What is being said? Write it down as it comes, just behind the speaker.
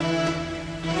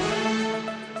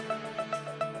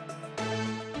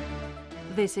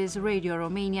This is Radio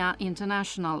Romania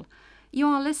International. You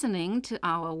are listening to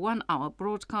our one-hour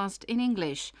broadcast in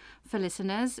English for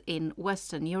listeners in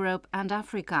Western Europe and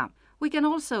Africa. We can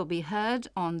also be heard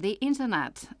on the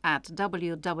internet at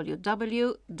www.rri.ro,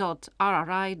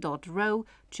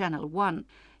 Channel 1.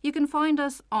 You can find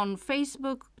us on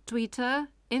Facebook, Twitter,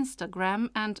 Instagram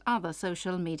and other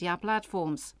social media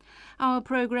platforms. Our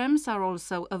programs are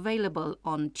also available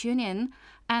on TuneIn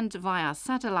and via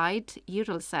satellite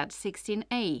Eutelsat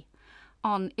 16A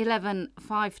on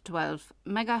 11,512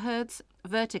 MHz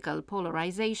vertical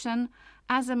polarization,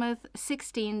 azimuth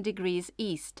 16 degrees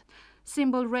east.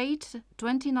 Symbol rate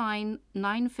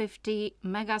 29,950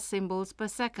 megasymbols per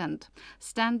second.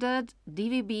 Standard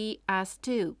DVB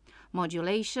AS2.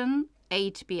 Modulation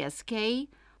 8 PSK.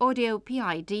 Audio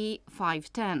PID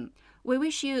 510. We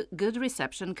wish you good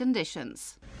reception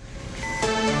conditions.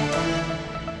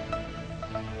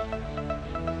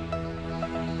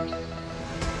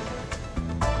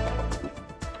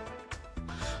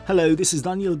 Hello, this is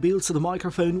Daniel Bilz at the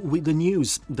microphone with the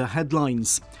news, the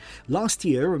headlines. Last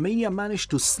year, Romania managed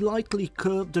to slightly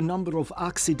curb the number of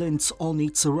accidents on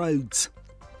its roads.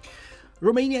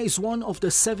 Romania is one of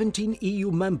the 17 EU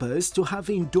members to have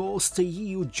endorsed the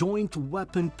EU Joint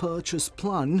Weapon Purchase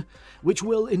Plan, which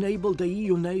will enable the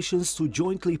EU nations to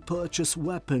jointly purchase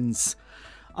weapons.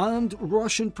 And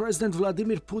Russian President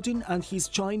Vladimir Putin and his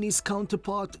Chinese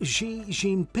counterpart Xi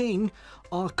Jinping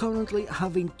are currently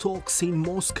having talks in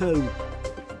Moscow.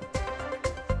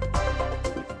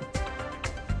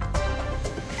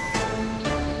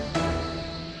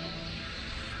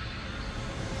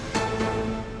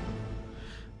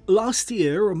 Last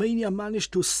year, Romania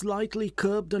managed to slightly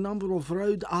curb the number of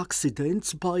road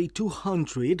accidents by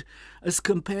 200 as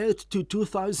compared to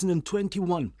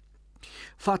 2021.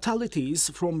 Fatalities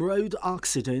from road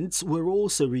accidents were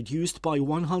also reduced by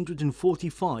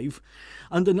 145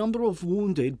 and the number of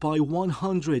wounded by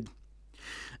 100.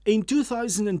 In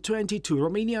 2022,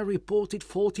 Romania reported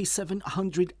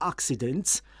 4,700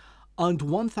 accidents and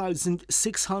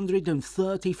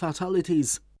 1,630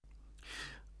 fatalities.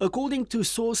 According to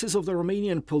sources of the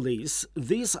Romanian police,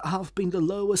 these have been the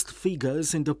lowest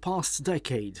figures in the past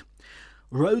decade.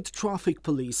 Road traffic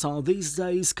police are these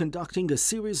days conducting a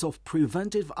series of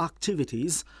preventive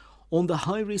activities on the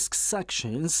high-risk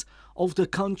sections of the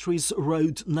country's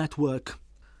road network.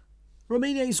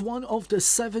 Romania is one of the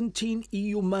 17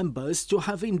 EU members to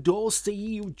have endorsed the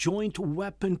EU Joint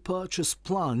Weapon Purchase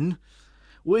Plan,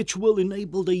 which will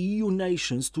enable the EU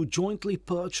nations to jointly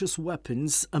purchase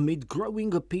weapons amid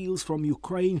growing appeals from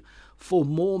Ukraine for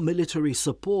more military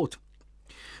support.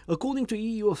 According to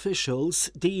EU officials,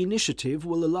 the initiative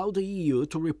will allow the EU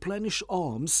to replenish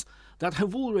arms that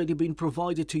have already been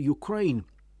provided to Ukraine.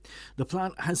 The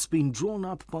plan has been drawn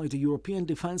up by the European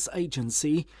Defence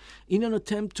Agency in an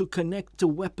attempt to connect the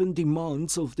weapon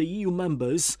demands of the EU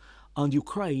members and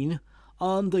Ukraine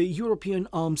and the European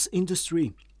arms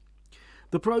industry.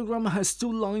 The programme has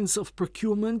two lines of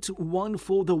procurement, one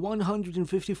for the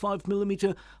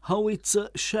 155mm howitzer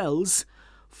shells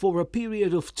for a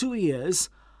period of 2 years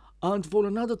and for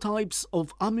another types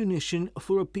of ammunition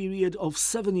for a period of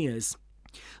 7 years.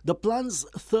 The plan's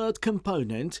third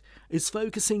component is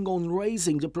focusing on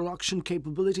raising the production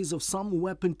capabilities of some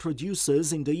weapon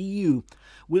producers in the EU.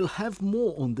 We'll have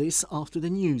more on this after the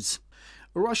news.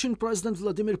 Russian President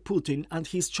Vladimir Putin and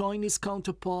his Chinese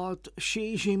counterpart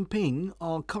Xi Jinping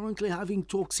are currently having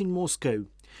talks in Moscow.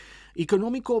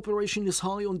 Economic cooperation is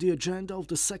high on the agenda of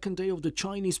the second day of the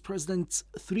Chinese president's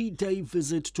 3-day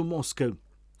visit to Moscow.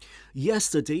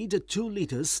 Yesterday, the two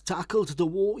leaders tackled the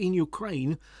war in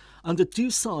Ukraine, and the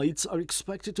two sides are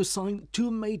expected to sign two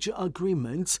major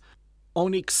agreements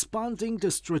on expanding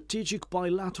the strategic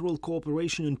bilateral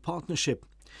cooperation and partnership.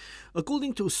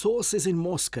 According to sources in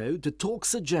Moscow, the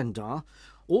talks' agenda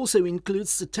also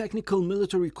includes the technical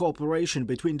military cooperation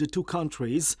between the two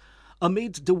countries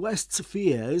amid the West's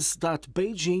fears that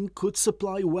Beijing could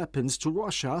supply weapons to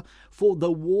Russia for the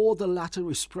war the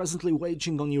latter is presently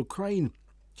waging on Ukraine.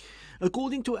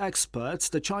 According to experts,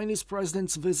 the Chinese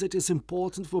president's visit is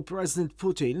important for President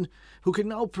Putin, who can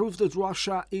now prove that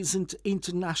Russia isn't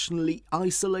internationally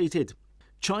isolated.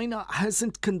 China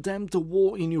hasn't condemned the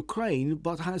war in Ukraine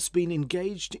but has been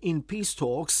engaged in peace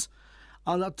talks,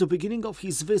 and at the beginning of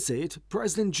his visit,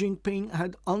 President Jinping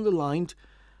had underlined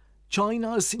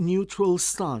China's neutral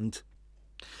stand.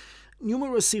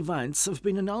 Numerous events have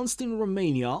been announced in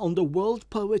Romania on the World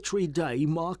Poetry Day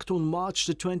marked on March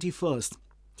the 21st.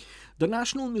 The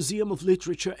National Museum of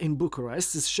Literature in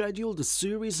Bucharest has scheduled a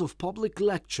series of public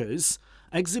lectures,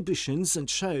 exhibitions and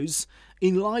shows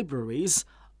in libraries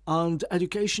and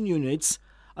education units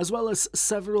as well as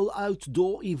several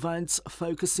outdoor events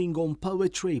focusing on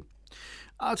poetry.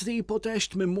 At the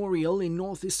Potești Memorial in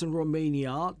northeastern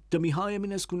Romania, the Mihai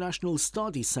Eminescu National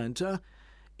Study Center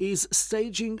is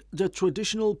staging the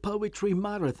traditional poetry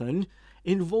marathon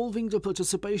involving the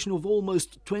participation of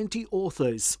almost 20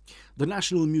 authors. The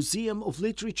National Museum of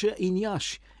Literature in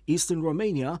Iași, eastern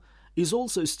Romania, is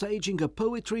also staging a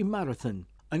poetry marathon.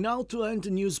 And now to end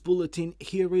the news bulletin,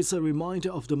 here is a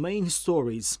reminder of the main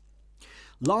stories.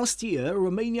 Last year,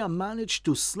 Romania managed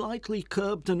to slightly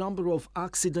curb the number of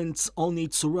accidents on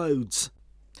its roads.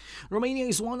 Romania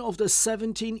is one of the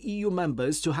 17 EU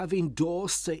members to have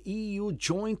endorsed the EU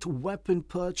Joint Weapon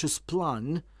Purchase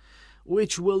Plan,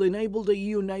 which will enable the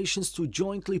EU nations to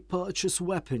jointly purchase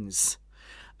weapons.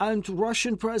 And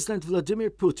Russian President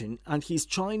Vladimir Putin and his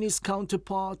Chinese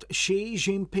counterpart Xi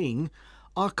Jinping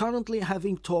are currently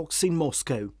having talks in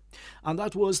Moscow. And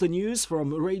that was the news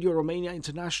from Radio Romania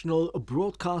International,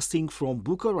 broadcasting from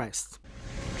Bucharest.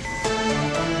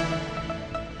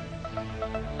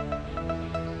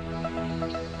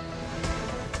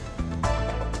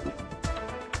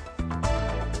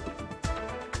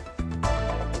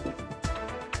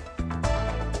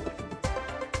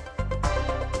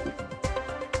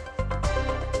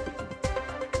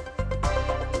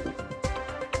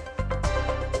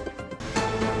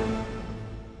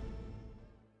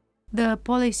 The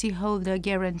Policyholder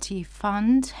Guarantee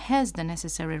Fund has the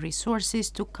necessary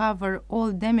resources to cover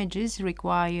all damages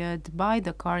required by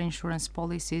the car insurance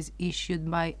policies issued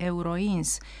by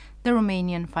Euroins, the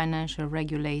Romanian financial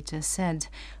regulator said.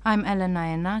 I'm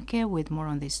Elena Enache with more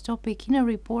on this topic in a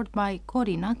report by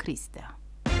Corina Cristea.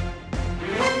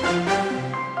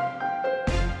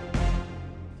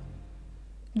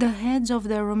 The heads of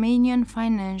the Romanian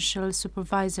Financial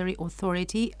Supervisory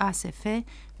Authority, ASF,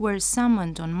 were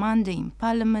summoned on Monday in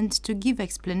Parliament to give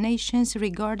explanations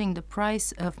regarding the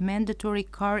price of mandatory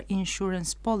car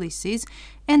insurance policies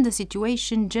and the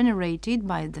situation generated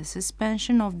by the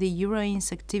suspension of the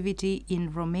Euroins activity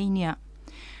in Romania.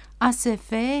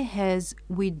 ASF has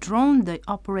withdrawn the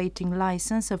operating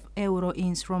license of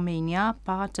Euroins Romania,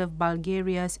 part of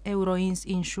Bulgaria's Euroins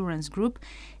Insurance Group,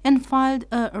 and filed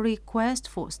a request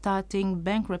for starting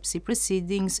bankruptcy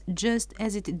proceedings just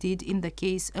as it did in the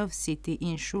case of City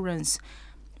Insurance.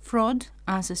 Fraud,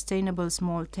 unsustainable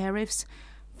small tariffs,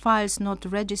 files not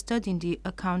registered in the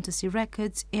accountancy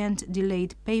records, and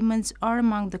delayed payments are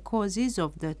among the causes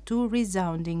of the two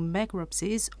resounding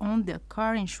bankruptcies on the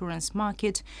car insurance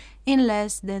market in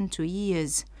less than 2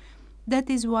 years. That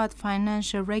is what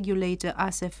financial regulator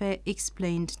ASF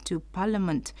explained to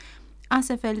Parliament.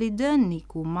 ASF leader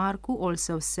Nicu Marcu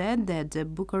also said that the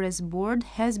Bucharest board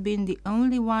has been the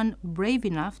only one brave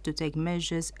enough to take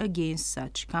measures against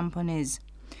such companies.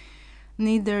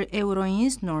 Neither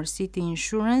Euroins nor City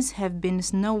Insurance have been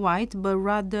Snow White, but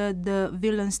rather the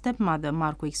villain stepmother,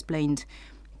 Marcu explained.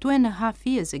 2.5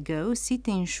 years ago,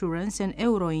 City Insurance and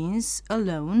Euroins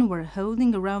alone were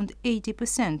holding around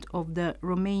 80% of the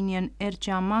Romanian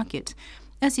RRI market,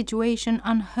 a situation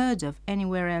unheard of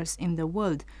anywhere else in the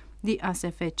world, the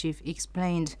ASF chief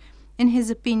explained. In his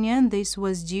opinion, this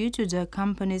was due to the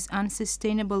company's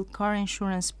unsustainable car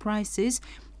insurance prices,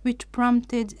 which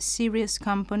prompted serious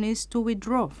companies to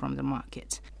withdraw from the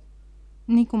market.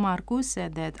 Nicu Marcu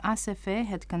said that ASF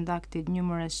had conducted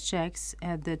numerous checks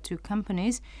at the two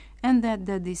companies and that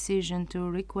the decision to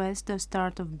request the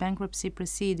start of bankruptcy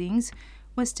proceedings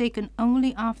was taken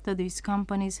only after these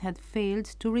companies had failed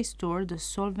to restore the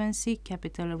solvency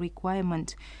capital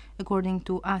requirement. According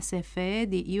to ASF,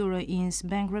 the Euroins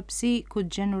bankruptcy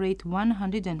could generate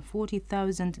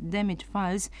 140,000 damage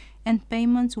files and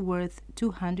payments worth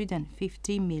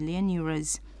 250 million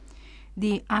euros.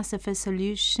 The ASF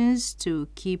solutions to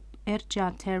keep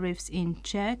RRI tariffs in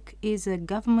check is a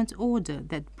government order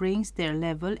that brings their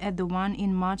level at the one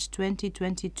in March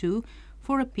 2022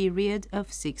 for a period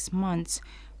of 6 months.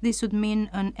 This would mean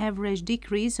an average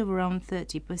decrease of around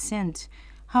 30%.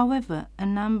 However, a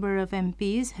number of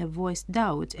MPs have voiced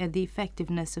doubt at the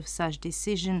effectiveness of such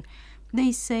decision.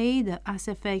 They say the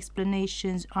ASF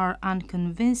explanations are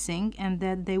unconvincing and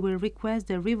that they will request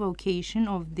the revocation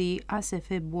of the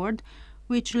ASF board,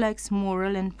 which lacks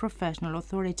moral and professional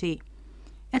authority.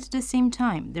 At the same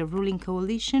time, the ruling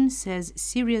coalition says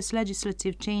serious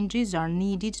legislative changes are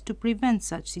needed to prevent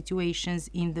such situations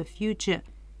in the future.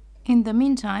 In the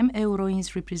meantime,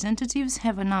 Euroins representatives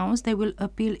have announced they will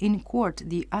appeal in court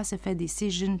the ASF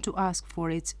decision to ask for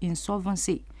its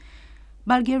insolvency.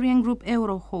 Bulgarian group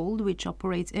Eurohold, which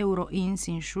operates Euroins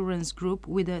insurance group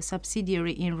with a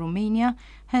subsidiary in Romania,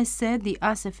 has said the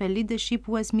ASFL leadership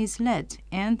was misled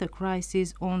and the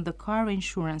crisis on the car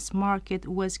insurance market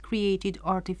was created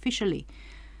artificially.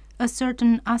 A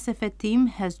certain ASFL team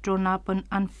has drawn up an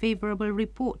unfavorable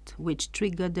report, which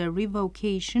triggered the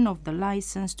revocation of the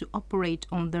license to operate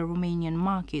on the Romanian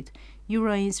market,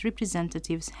 Euroins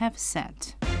representatives have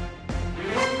said.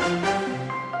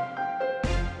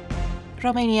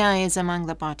 Romania is among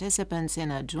the participants in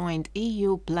a joint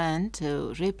EU plan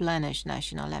to replenish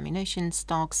national ammunition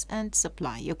stocks and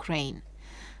supply Ukraine.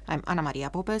 I'm Ana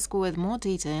Maria Popescu with more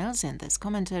details in this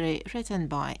commentary written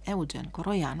by Eugen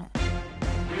Coroianu.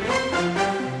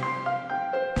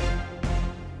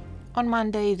 On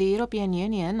Monday, the European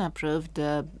Union approved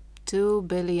a €2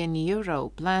 billion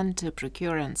plan to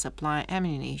procure and supply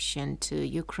ammunition to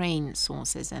Ukraine,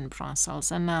 sources in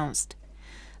Brussels announced.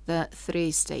 The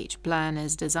three-stage plan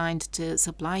is designed to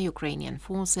supply Ukrainian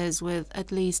forces with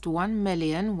at least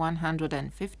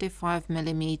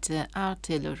 1,155mm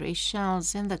artillery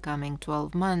shells in the coming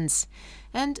 12 months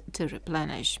and to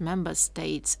replenish member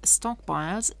states'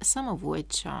 stockpiles, some of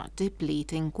which are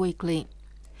depleting quickly.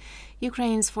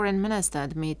 Ukraine's Foreign Minister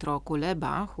Dmytro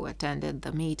Kuleba, who attended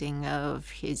the meeting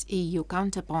of his EU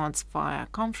counterparts via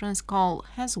conference call,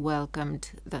 has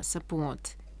welcomed the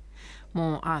support.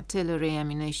 More artillery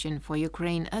ammunition for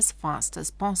Ukraine as fast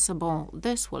as possible.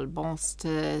 This will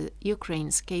bolster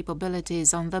Ukraine's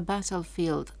capabilities on the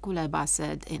battlefield, Kuleba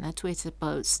said in a Twitter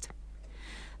post.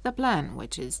 The plan,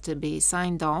 which is to be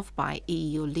signed off by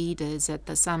EU leaders at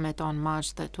the summit on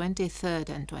March the 23rd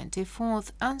and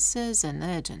 24th, answers an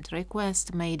urgent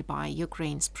request made by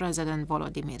Ukraine's President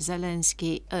Volodymyr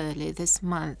Zelensky early this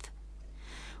month.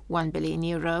 €1 billion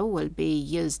will be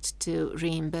used to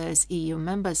reimburse EU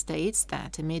member states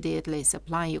that immediately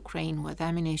supply Ukraine with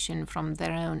ammunition from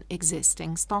their own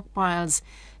existing stockpiles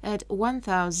at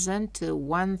 €1,000 to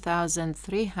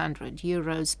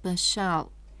 €1,300 per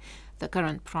shell. The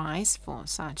current price for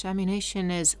such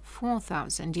ammunition is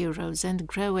 €4,000 and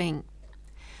growing.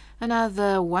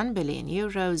 Another €1 billion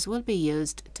will be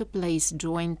used to place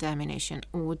joint ammunition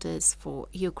orders for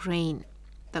Ukraine.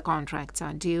 The contracts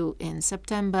are due in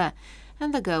September,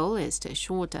 and the goal is to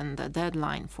shorten the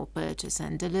deadline for purchase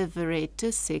and delivery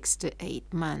to 6 to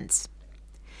 8 months.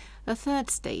 A third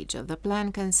stage of the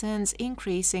plan concerns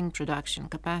increasing production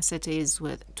capacities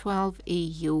with 12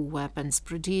 EU weapons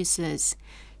producers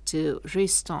to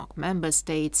restock member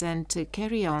states and to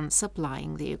carry on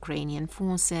supplying the Ukrainian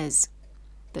forces.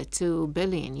 The €2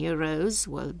 billion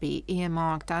will be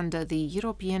earmarked under the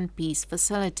European Peace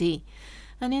Facility,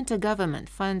 an intergovernment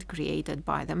fund created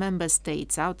by the member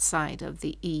states outside of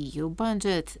the EU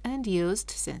budget and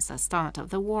used since the start of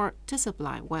the war to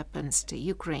supply weapons to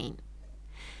Ukraine.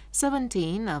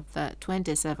 17 of the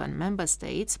 27 member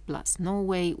states plus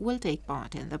Norway will take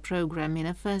part in the program in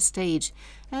a first stage,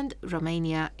 and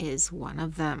Romania is one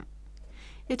of them.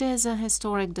 It is a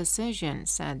historic decision,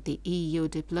 said the EU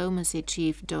diplomacy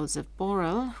chief Joseph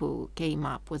Borrell, who came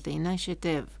up with the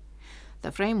initiative.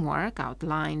 The framework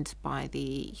outlined by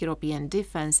the European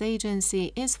Defence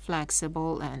Agency is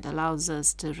flexible and allows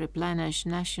us to replenish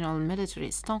national military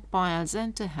stockpiles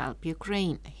and to help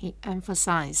Ukraine, he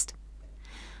emphasized.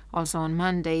 Also on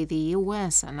Monday, the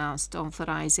US announced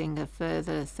authorizing a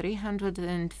further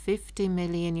 $350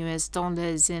 million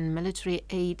in military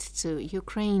aid to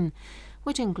Ukraine,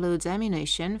 which includes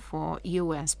ammunition for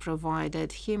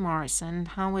US-provided HIMARS and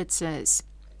howitzers.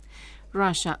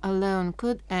 Russia alone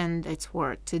could end its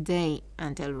war today.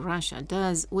 Until Russia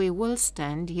does, we will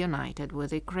stand united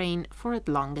with Ukraine for as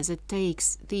long as it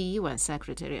takes, the U.S.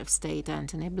 Secretary of State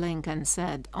Antony Blinken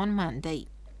said on Monday.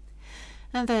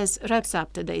 And this wraps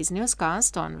up today's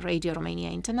newscast on Radio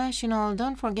Romania International.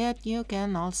 Don't forget you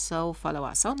can also follow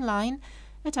us online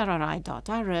at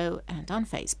rri.ro and on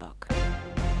Facebook.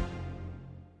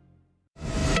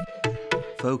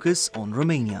 Focus on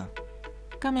Romania.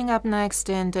 Coming up next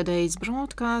in today's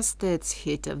broadcast, it's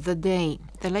Hit of the Day.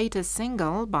 The latest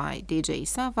single by DJ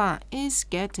Sava is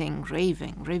getting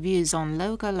raving reviews on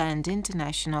local and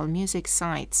international music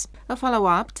sites. A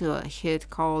follow-up to a hit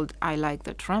called I Like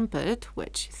the Trumpet,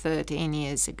 which 13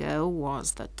 years ago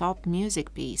was the top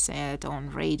music piece aired on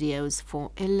radios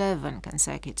for 11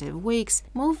 consecutive weeks.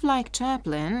 Move Like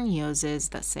Chaplin uses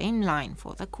the same line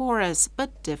for the chorus,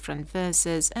 but different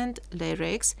verses and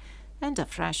lyrics, and a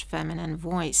fresh feminine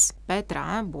voice.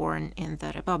 Petra, born in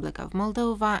the Republic of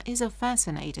Moldova, is a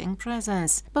fascinating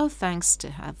presence, both thanks to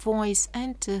her voice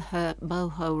and to her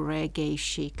boho reggae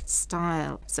chic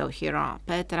style. So here are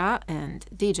Petra and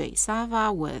DJ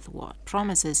Sava with what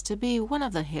promises to be one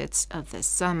of the hits of this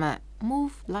summer,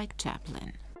 Move Like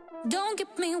Chaplin. Don't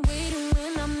keep me waiting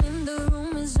when I'm in the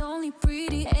room, is only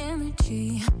pretty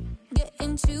energy. Get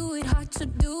into it, hard to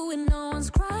do it, no one's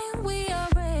crying, we are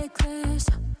reckless.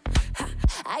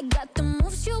 I got the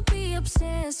moves you'll be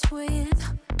obsessed with.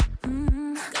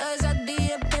 Cause I be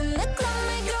up in the club,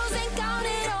 my girls ain't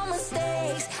counting on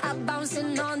mistakes. I'm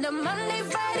bouncing on the Monday,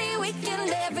 Friday,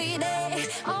 weekend, every day.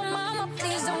 Oh mama,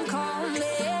 please don't call me.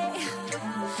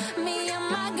 Me and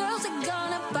my girls are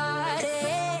gonna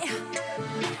party.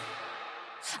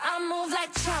 I move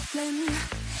like Chaplin,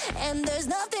 and there's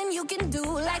nothing you can do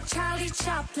like Charlie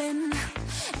Chaplin.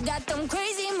 Got them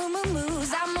crazy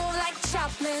moves, I move like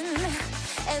Chaplin,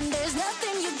 and there's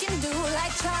nothing you can do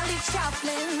like Charlie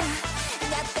Chaplin.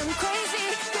 Got them crazy,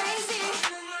 crazy.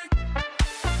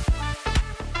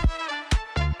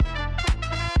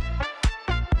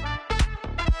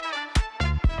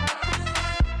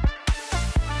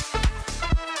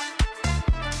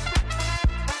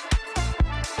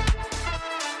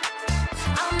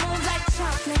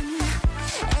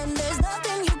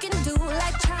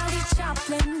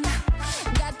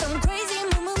 Got them crazy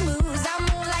moves, I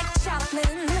move like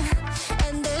Chaplin,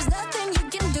 and there's nothing you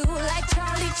can do like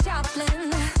Charlie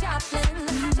Chaplin, Chaplin,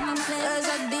 Chaplin. Cause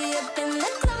I be up in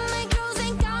the club, my girls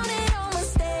ain't counting on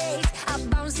mistakes. I'm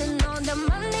bouncing on the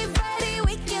Monday, Friday,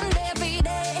 weekend, every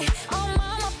day. Oh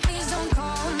mama, please don't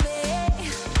call me.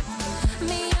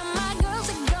 Me and my girls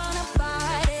are gonna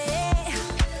party.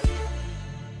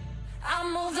 I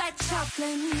move like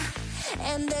Chaplin,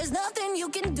 and there's nothing you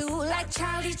can do like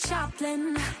Charlie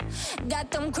Chaplin.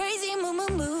 Got them crazy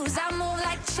moves, I move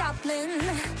like Chaplin,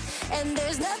 and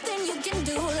there's nothing you can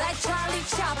do like Charlie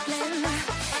Chaplin.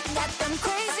 Got them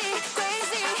crazy,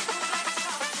 crazy.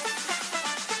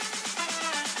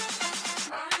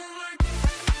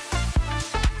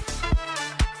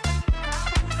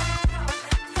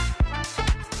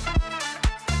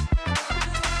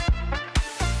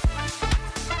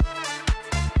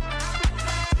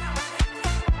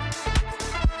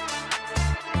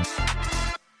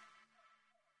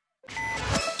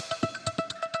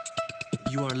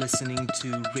 You are listening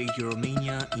to Radio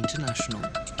Romania International.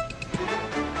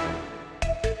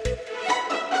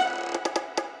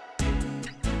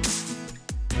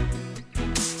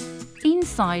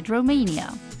 Inside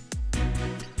Romania.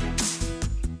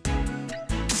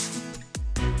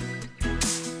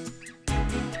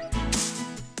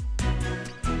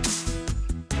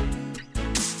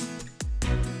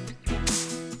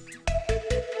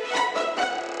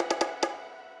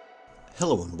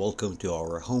 Hello and welcome to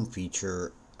our home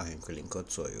feature. I am Călin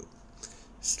Cotsoiu.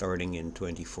 Starting in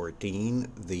 2014,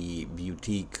 the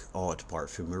boutique Haute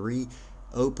Parfumerie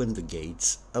opened the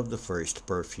gates of the first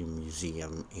perfume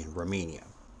museum in Romania.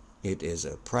 It is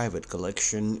a private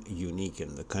collection, unique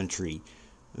in the country,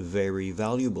 very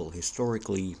valuable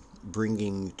historically,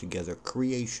 bringing together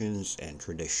creations and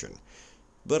tradition,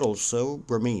 but also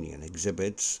Romanian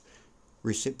exhibits,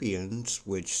 recipients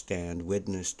which stand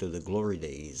witness to the glory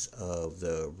days of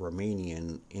the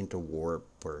Romanian interwar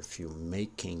perfume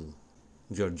making.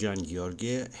 Georgian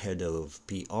Gheorghe, head of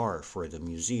PR for the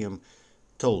museum,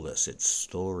 told us its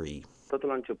story.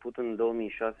 Totul a început în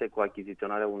 2006 cu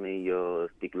achiziționarea unei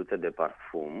sticluțe de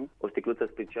parfum, o sticluță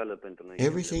specială pentru noi.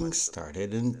 Everything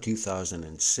started in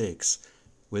 2006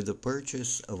 with the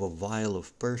purchase of a vial of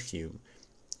perfume,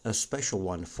 a special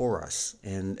one for us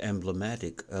and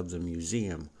emblematic of the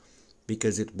museum,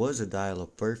 because it was a dial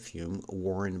of perfume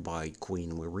worn by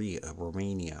Queen Marie of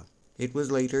Romania. It was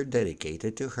later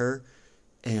dedicated to her,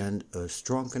 and a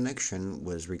strong connection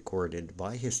was recorded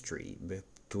by history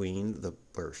between the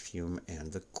perfume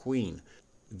and the Queen.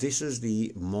 This is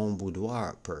the Mon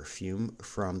Boudoir perfume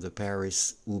from the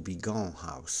Paris Houbigant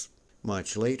house.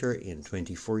 Much later, in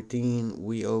 2014,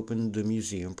 we opened the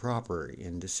museum proper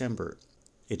in December.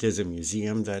 It is a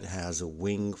museum that has a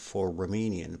wing for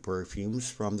Romanian perfumes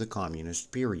from the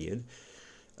communist period,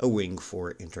 a wing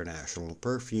for international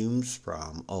perfumes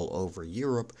from all over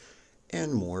Europe,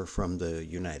 and more from the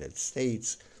United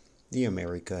States, the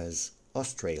Americas,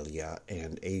 Australia,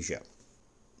 and Asia.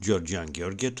 Georgian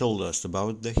Gheorghe told us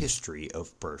about the history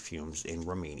of perfumes in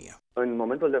Romania. În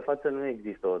momentul de față nu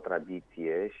există o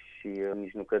tradiție și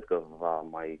nici nu cred că va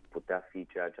mai putea fi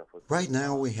ceea ce a fost. Right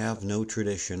now we have no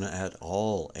tradition at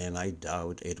all, and I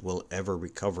doubt it will ever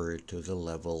recover to the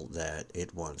level that it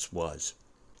once was.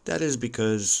 That is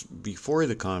because before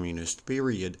the communist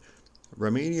period,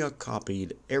 Romania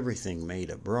copied everything made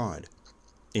abroad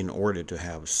in order to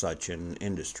have such an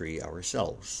industry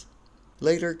ourselves.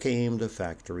 Later came the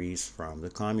factories from the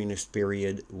communist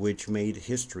period, which made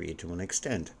history to an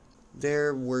extent.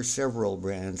 There were several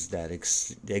brands that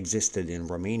existed in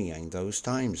Romania in those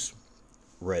times.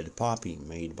 Red Poppy,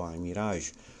 made by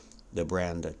Mirage, the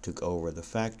brand that took over the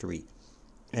factory.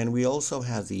 And we also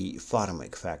had the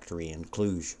Farmec factory in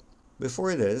Cluj.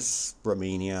 Before this,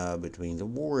 Romania, between the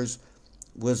wars,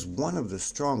 was one of the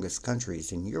strongest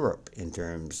countries in Europe in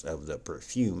terms of the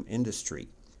perfume industry.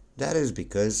 That is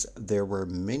because there were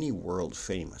many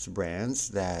world-famous brands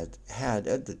that had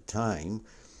at the time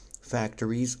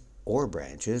factories or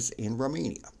branches in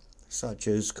Romania, such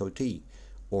as Coty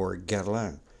or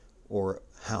Guerlain or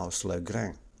House Le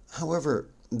Grain. However,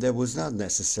 there was not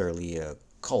necessarily a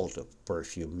cult of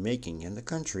perfume making in the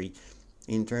country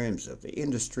in terms of the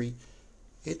industry.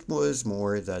 It was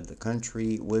more that the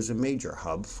country was a major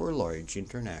hub for large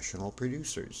international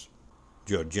producers.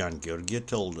 Georgian Gheorghe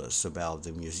told us about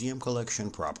the museum collection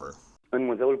proper. În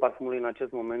Muzeul Parfumului în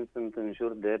acest moment sunt în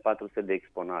jur de 400 de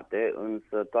exponate,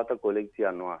 însă toată colecția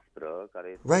noastră, care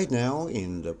este... Right now,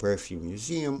 in the Perfume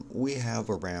Museum, we have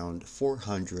around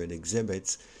 400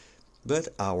 exhibits,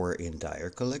 but our entire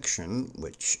collection,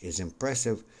 which is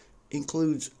impressive,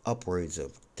 includes upwards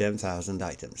of 10,000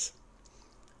 items.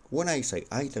 When I say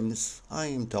items, I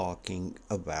am talking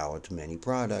about many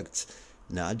products,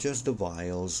 not just the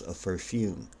vials of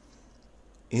perfume.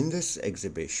 In this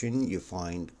exhibition, you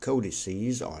find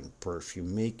codices on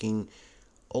perfume making,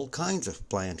 all kinds of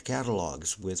plant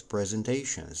catalogs with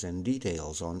presentations and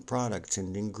details on products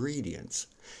and ingredients,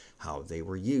 how they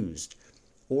were used,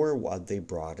 or what they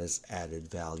brought as added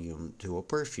value to a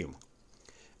perfume,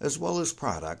 as well as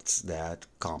products that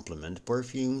complement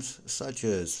perfumes, such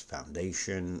as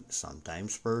foundation,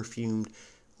 sometimes perfumed,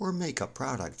 or makeup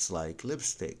products like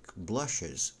lipstick,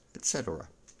 blushes, etc.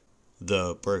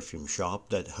 The perfume shop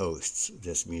that hosts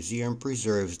this museum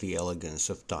preserves the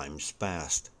elegance of times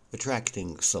past,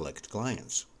 attracting select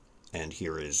clients. And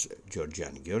here is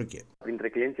Georgian Gheorghe. Printre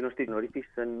clienții noștri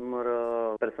honorifici se numără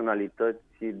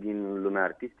personalități din lumea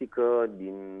artistică,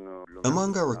 din lumea...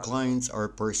 Among our clients are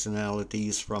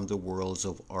personalities from the worlds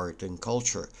of art and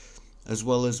culture, as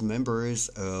well as members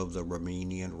of the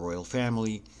Romanian royal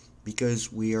family, because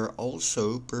we are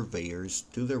also purveyors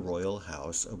to the royal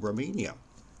house of Romania.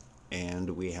 And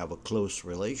we have a close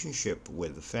relationship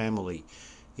with the family,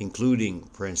 including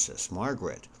Princess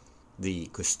Margaret, the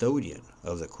custodian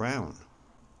of the crown.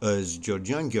 As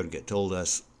Georgian Gheorghe told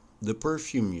us, the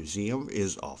Perfume Museum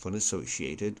is often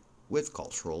associated with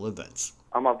cultural events.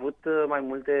 Am avut mai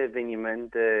multe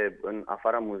evenimente în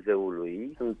afara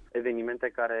muzeului. Sunt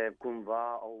evenimente care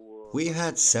cumva au... We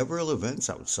had several events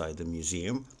outside the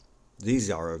museum.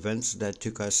 These are events that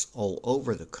took us all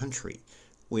over the country.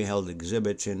 We held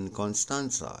exhibits in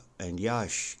Constanța and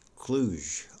Iași,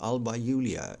 Cluj, Alba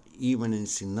Iulia, even in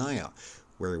Sinaia,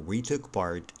 where we took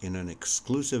part in an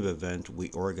exclusive event we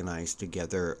organized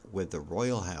together with the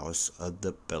Royal House at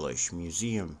the Peleș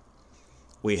Museum.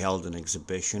 We held an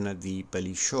exhibition at the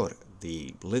Pelișor,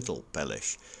 the Little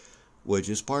Peleș, which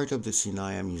is part of the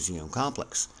Sinaia Museum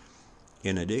complex.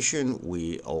 In addition,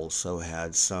 we also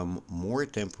had some more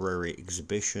temporary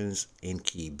exhibitions in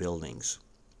key buildings.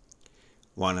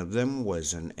 One of them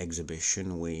was an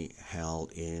exhibition we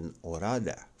held in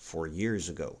Oradea 4 years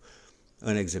ago,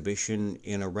 an exhibition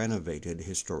in a renovated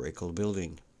historical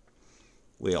building.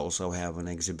 We also have an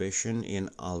exhibition in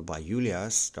Alba Iulia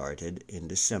started in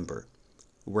December,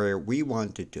 where we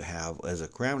wanted to have as a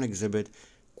crown exhibit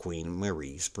Queen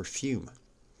Marie's perfume.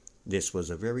 This was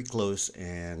a very close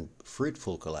and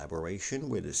fruitful collaboration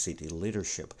with the city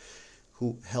leadership,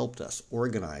 who helped us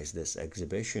organize this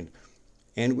exhibition,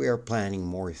 and we are planning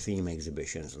more theme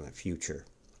exhibitions in the future.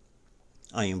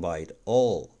 I invite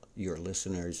all your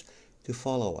listeners to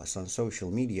follow us on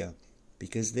social media,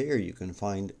 because there you can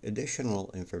find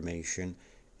additional information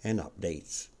and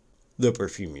updates. The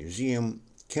Perfume Museum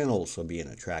can also be an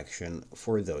attraction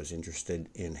for those interested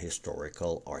in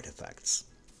historical artifacts.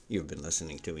 You've been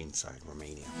listening to Inside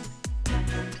Romania.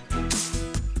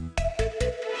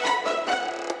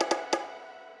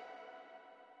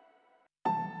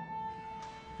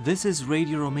 This is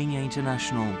Radio Romania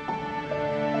International.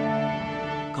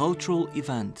 Cultural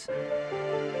event.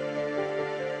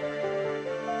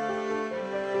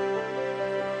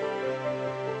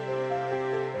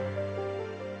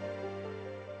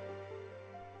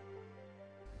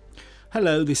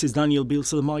 Hello, this is Daniel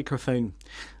Beals at the microphone.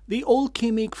 The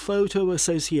Alchemic Photo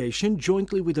Association,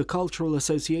 jointly with the Cultural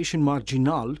Association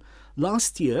Marginal,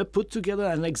 last year put together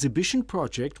an exhibition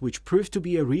project which proved to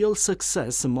be a real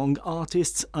success among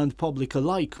artists and public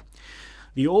alike.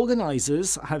 The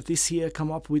organizers have this year come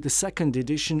up with the second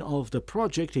edition of the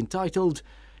project entitled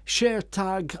Share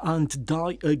Tag and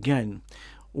Die Again.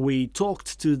 We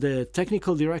talked to the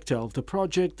technical director of the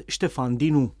project, Ștefan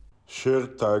Dinu. Share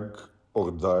Tag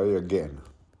or Die Again.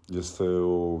 Este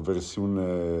o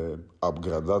versiune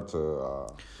upgradată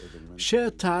a Share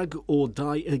Tag or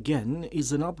Die Again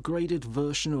is an upgraded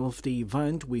version of the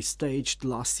event we staged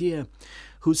last year,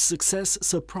 whose success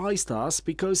surprised us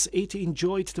because it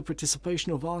enjoyed the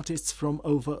participation of artists from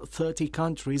over 30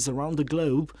 countries around the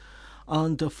globe,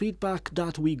 and the feedback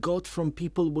that we got from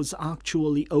people was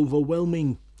actually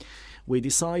overwhelming. We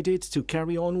decided to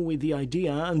carry on with the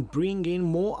idea and bring in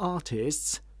more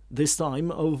artists, this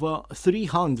time over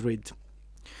 300.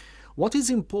 What is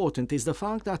important is the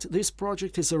fact that this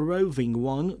project is a roving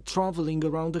one, travelling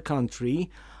around the country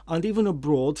and even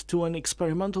abroad to an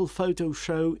experimental photo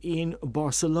show in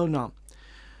Barcelona.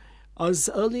 As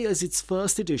early as its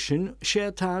first edition,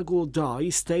 Share Tag or Die,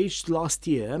 staged last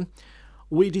year,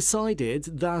 we decided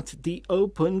that the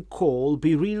open call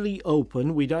be really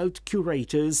open without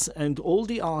curators and all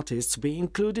the artists be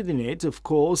included in it, of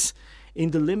course,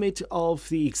 in the limit of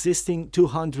the existing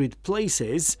 200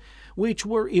 places, which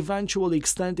were eventually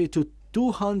extended to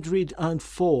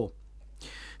 204.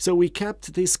 So we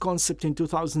kept this concept in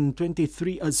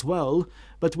 2023 as well,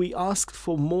 but we asked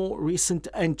for more recent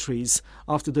entries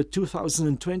after the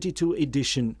 2022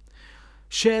 edition.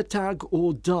 Share Tag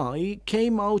or Die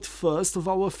came out first of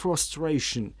our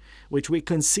frustration, which we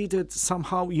considered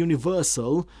somehow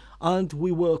universal, and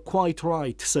we were quite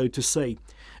right, so to say.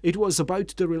 It was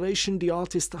about the relation the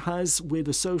artist has with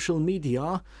the social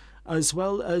media, as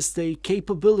well as the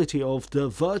capability of the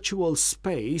virtual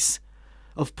space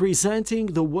of presenting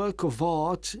the work of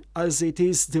art as it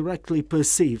is directly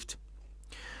perceived.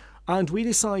 And we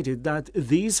decided that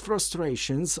these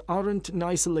frustrations aren't an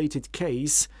isolated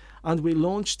case, and we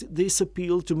launched this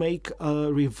appeal to make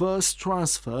a reverse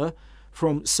transfer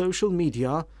from social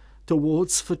media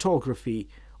towards photography,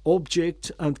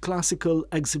 object and classical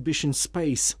exhibition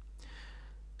space.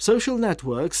 Social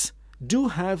networks do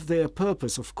have their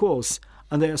purpose, of course,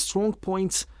 and their strong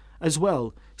points as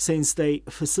well, since they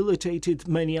facilitated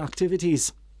many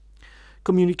activities.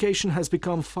 Communication has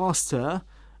become faster,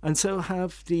 and so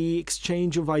have the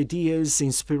exchange of ideas,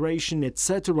 inspiration,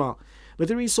 etc. But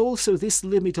there is also this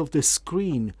limit of the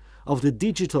screen, of the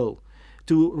digital,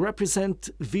 to represent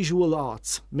visual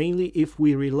arts, mainly if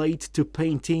we relate to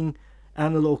painting,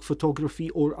 analog photography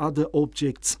or other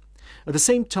objects. At the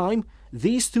same time,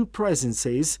 these two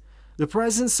presences, the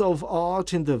presence of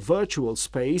art in the virtual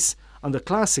space and the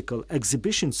classical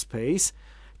exhibition space,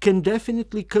 can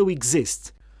definitely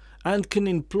coexist and can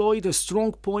employ the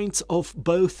strong points of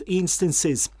both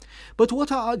instances. But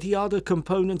what are the other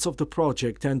components of the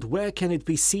project and where can it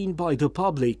be seen by the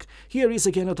public? Here is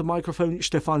again at the microphone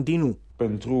Ștefan Dinu.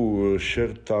 Pentru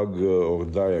Share Tag or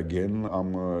Die Again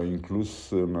am inclus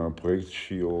în proiect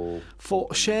și o... For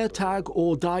Share Tag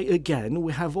or Die Again,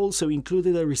 we have also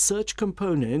included a research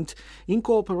component in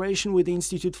cooperation with the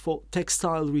Institute for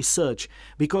Textile Research,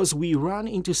 because we ran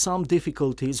into some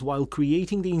difficulties while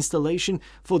creating the installation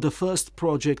for the first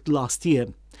project last year.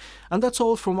 And that's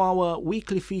all from our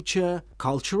weekly feature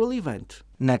cultural event.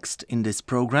 Next in this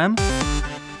program,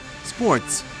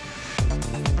 sports.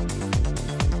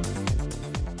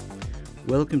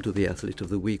 Welcome to the Athlete of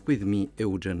the Week with me,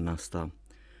 Eugen Nasta.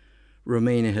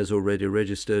 Romania has already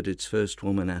registered its first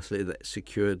woman athlete that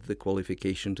secured the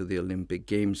qualification to the Olympic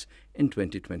Games in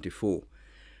 2024.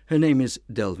 Her name is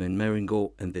Delvin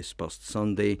Meringo, and this past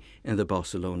Sunday in the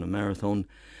Barcelona Marathon,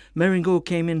 Meringo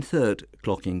came in third,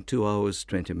 clocking 2 hours,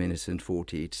 20 minutes and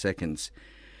 48 seconds.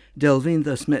 Delvin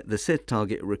thus met the set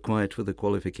target required for the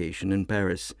qualification in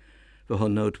Paris. For her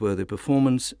noteworthy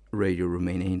performance, Radio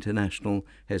Romania International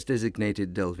has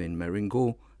designated Delvin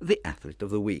Meringo the Athlete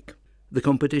of the Week. The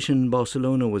competition in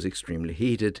Barcelona was extremely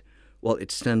heated, while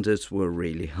its standards were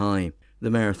really high. The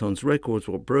marathon's records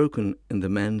were broken in the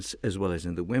men's as well as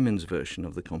in the women's version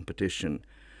of the competition.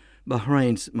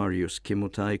 Bahrain's Marius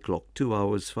Kimutai clocked 2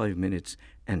 hours, 5 minutes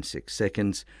and 6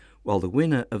 seconds, while the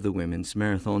winner of the women's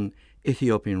marathon,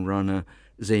 Ethiopian runner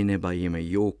Zeynep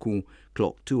Yoku,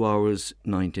 clocked 2 hours,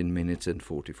 19 minutes and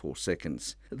 44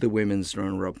 seconds. The women's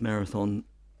runner-up marathon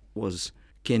was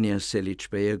Kenya's Selich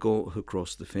Beyego, who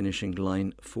crossed the finishing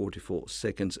line 44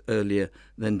 seconds earlier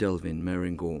than Delvin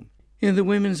Meringo. In the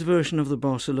women's version of the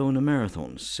Barcelona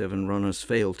Marathon, 7 runners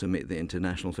failed to meet the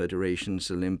International Federation's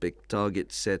Olympic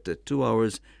target set at 2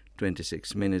 hours,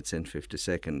 26 minutes and 50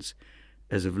 seconds.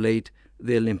 As of late,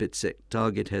 the Olympic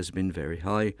target has been very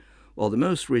high, while the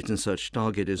most recent such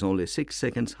target is only 6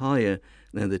 seconds higher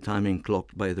than the timing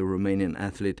clocked by the Romanian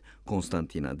athlete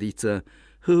Constantina Diță,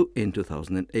 who in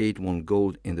 2008 won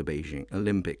gold in the Beijing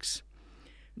Olympics.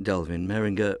 Delvin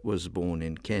Meringer was born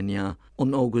in Kenya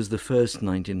on August 1,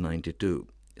 1992.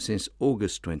 Since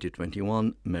August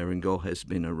 2021, Meringer has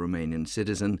been a Romanian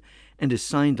citizen and is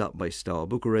signed up by Steaua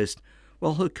Bucharest,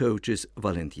 while her coach is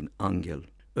Valentin Angel.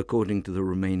 According to the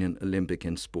Romanian Olympic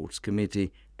and Sports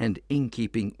Committee, and in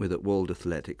keeping with the World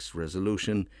Athletics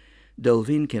resolution,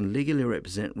 Delvin can legally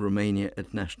represent Romania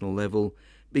at national level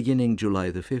beginning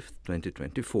July 5,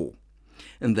 2024.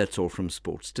 And that's all from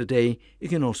Sports Today. You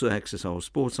can also access our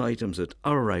sports items at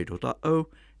rri.ro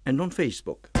and on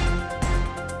Facebook.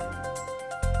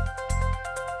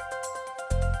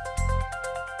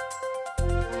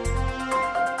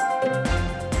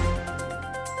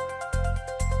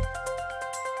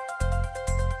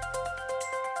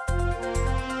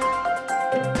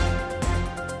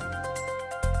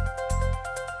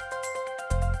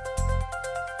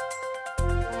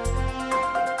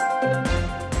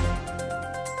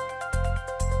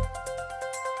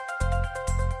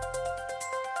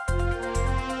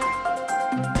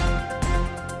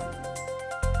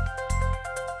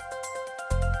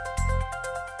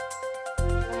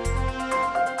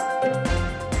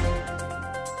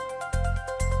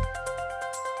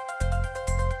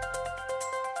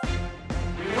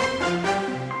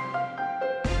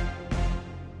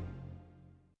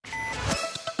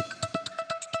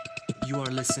 You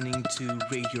are listening to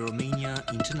Radio Romania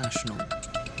International.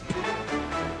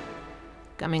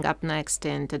 Coming up next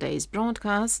in today's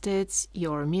broadcast, it's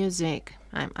Your Music.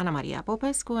 I'm Ana Maria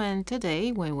Popescu, and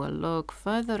today we will look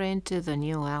further into the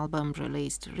new album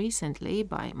released recently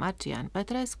by Marcian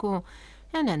Petrescu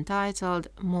and entitled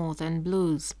More Than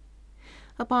Blues.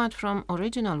 Apart from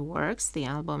original works, the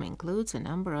album includes a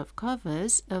number of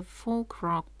covers of folk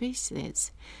rock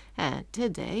pieces. And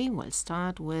today we'll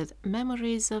start with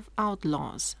Memories of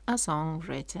Outlaws, a song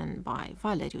written by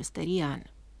Valeriu Sterian.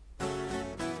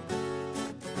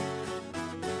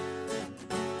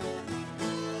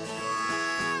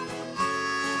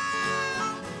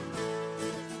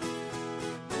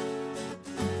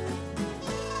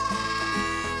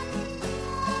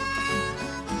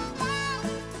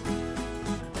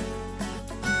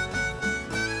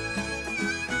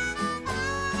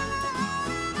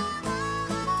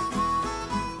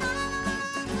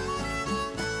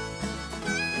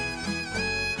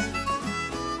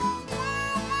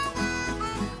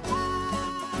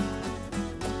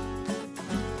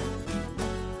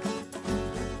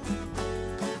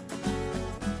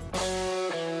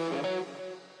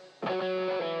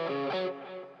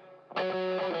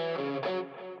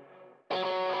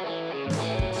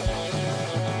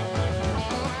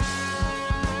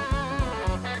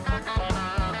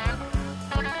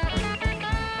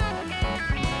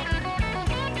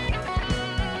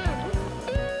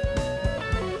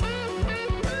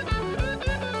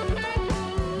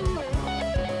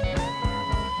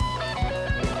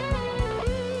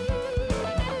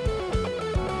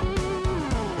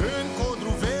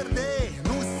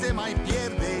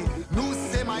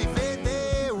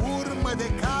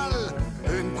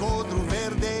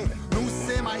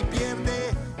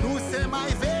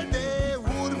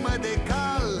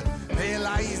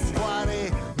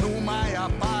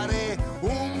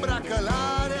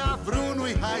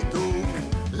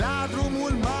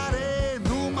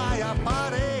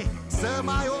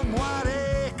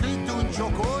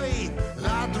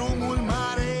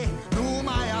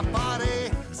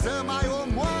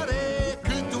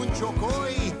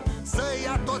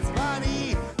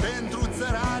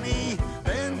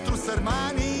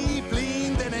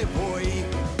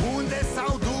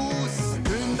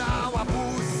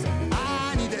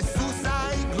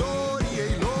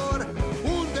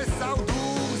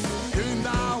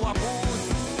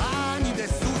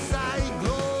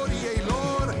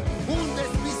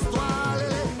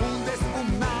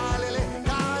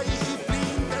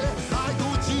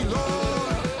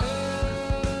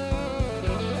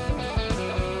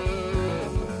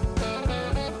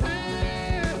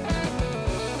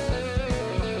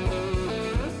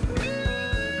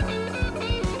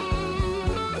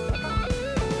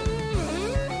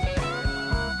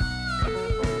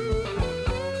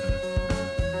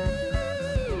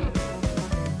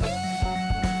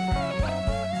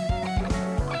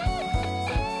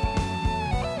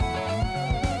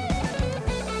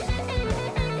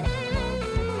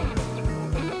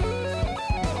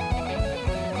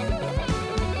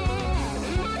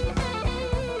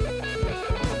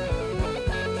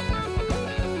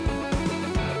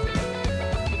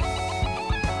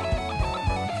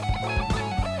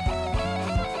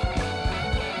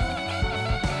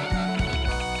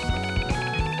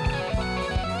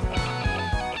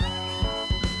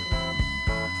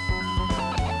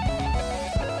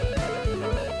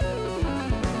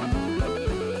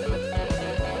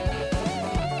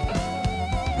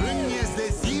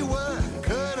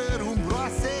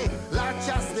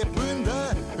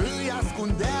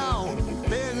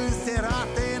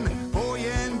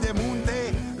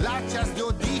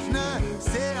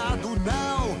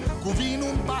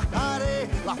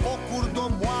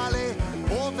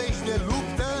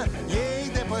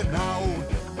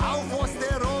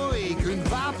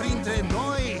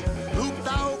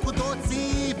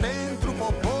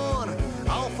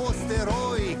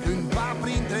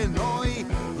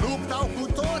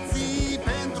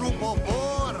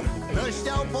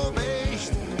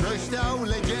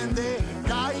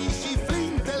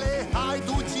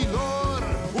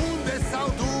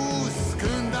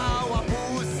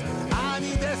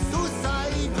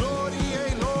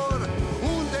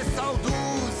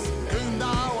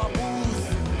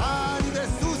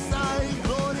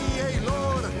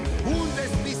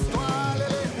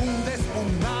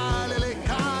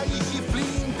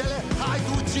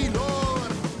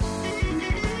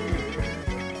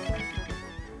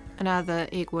 Another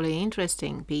equally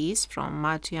interesting piece from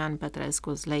Marcian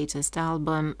Petrescu's latest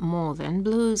album, More Than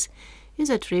Blues, is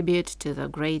a tribute to the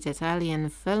great Italian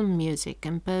film music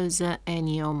composer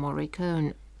Ennio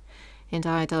Morricone.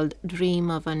 Entitled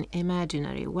Dream of an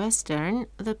Imaginary Western,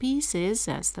 the piece is,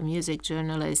 as the music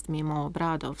journalist Mimo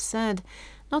Obradov said,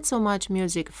 not so much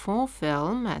music for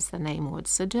film, as the name would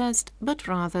suggest, but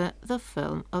rather the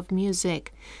film of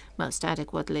music, most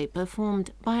adequately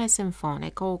performed by a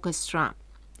symphonic orchestra.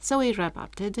 So we wrap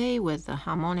up today with the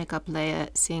harmonica player,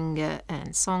 singer and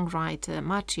songwriter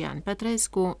Marcian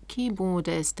Petrescu,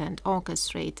 keyboardist and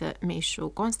orchestrator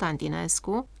Mișu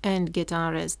Constantinescu, and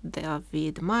guitarist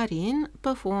David Marin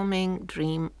performing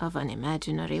Dream of an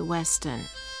Imaginary Western.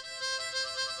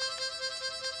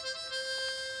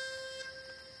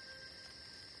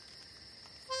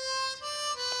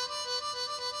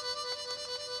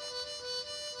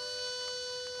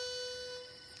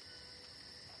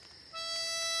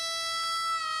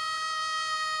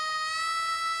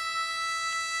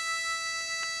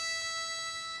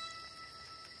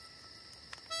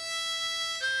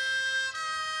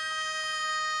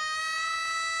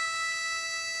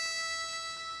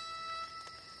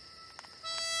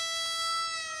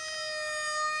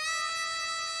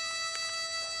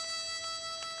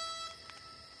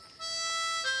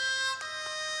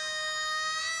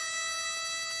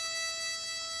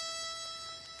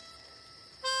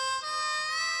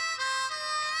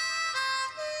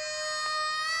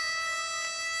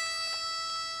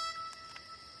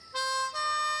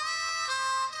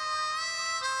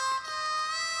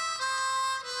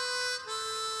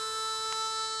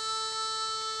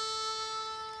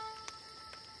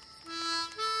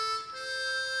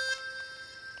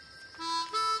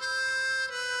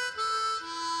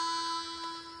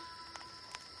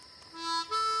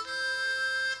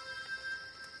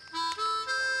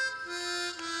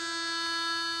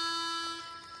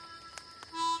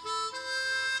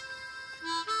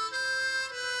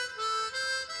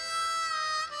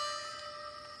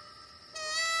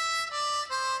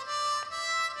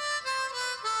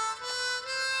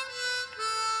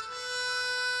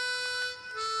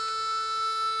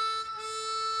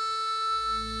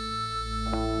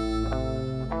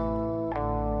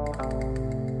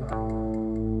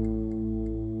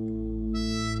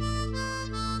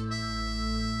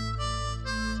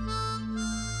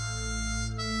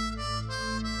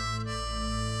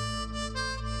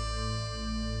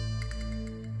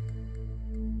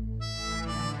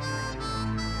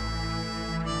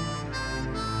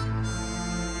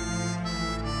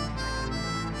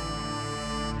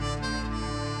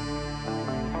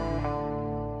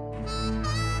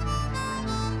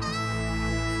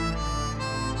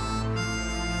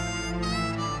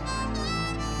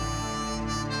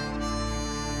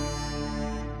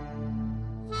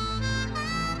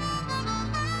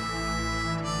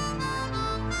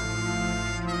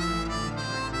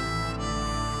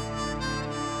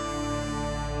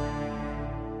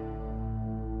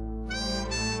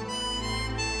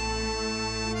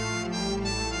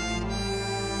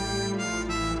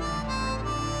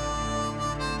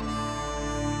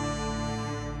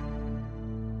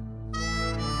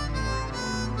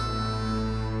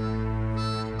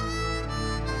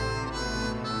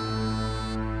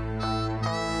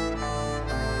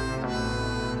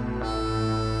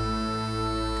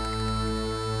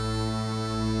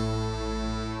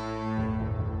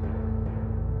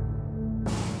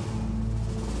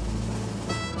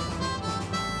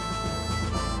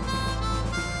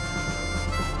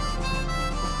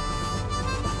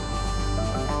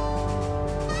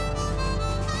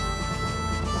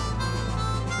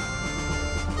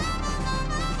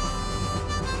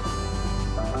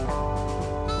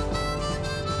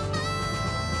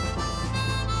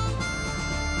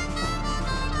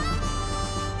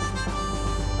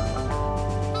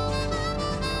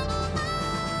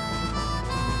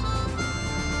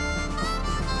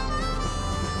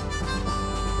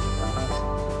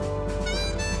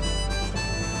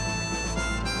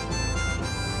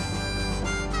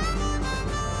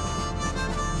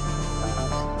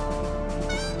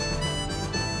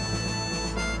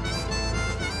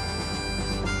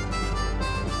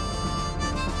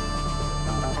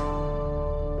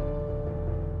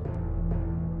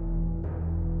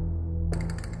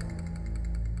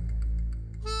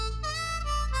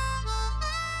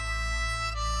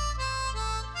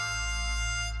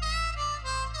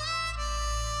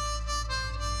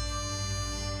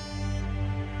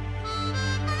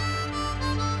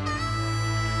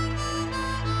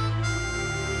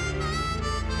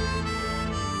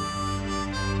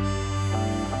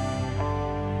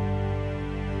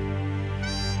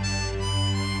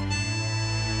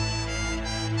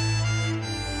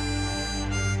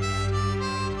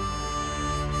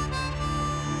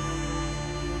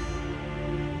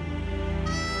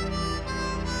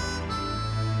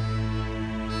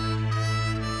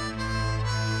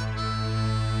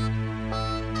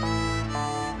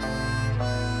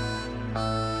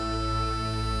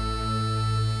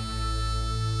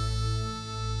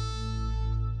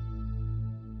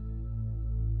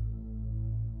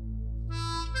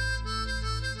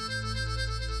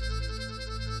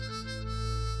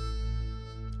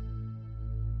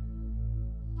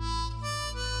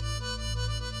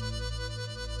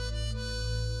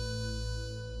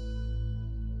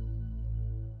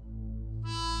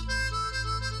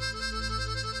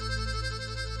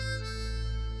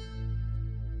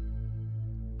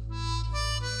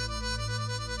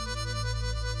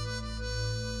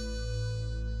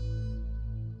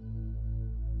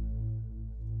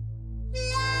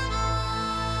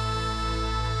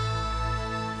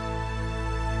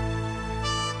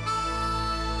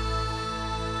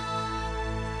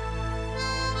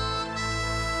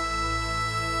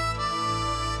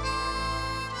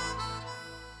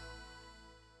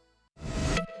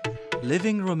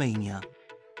 Living Romania.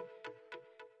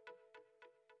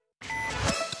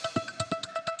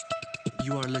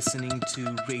 You are listening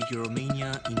to Radio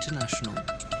Romania International.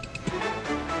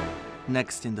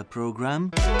 Next in the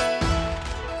program,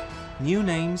 new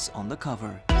names on the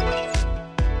cover.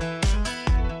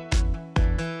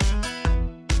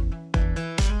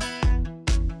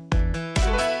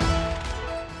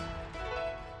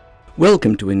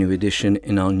 Welcome to a new edition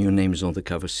in our New Names on the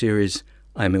Cover series.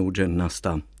 I'm Eugen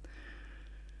Nasta.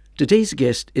 Today's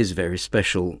guest is very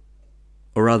special,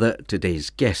 or rather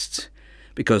today's guests,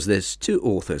 because there's two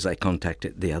authors I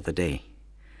contacted the other day.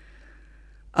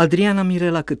 Adriana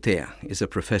Mirela Câtea is a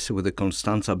professor with the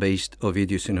Constanța-based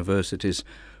Ovidius University's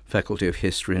Faculty of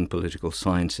History and Political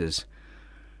Sciences.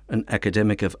 An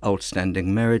academic of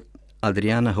outstanding merit,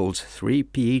 Adriana holds 3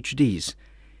 PhDs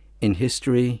in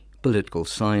history, political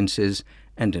sciences,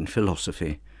 and in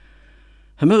philosophy.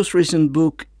 Her most recent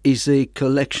book is a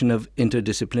collection of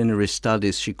interdisciplinary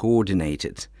studies she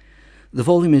coordinated. The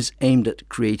volume is aimed at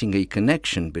creating a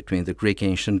connection between the Greek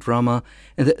ancient drama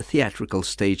and the theatrical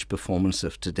stage performance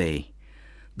of today.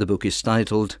 The book is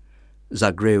titled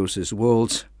Zagreus'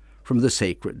 Worlds, From the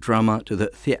Sacred Drama to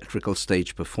the Theatrical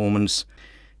Stage Performance,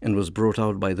 and was brought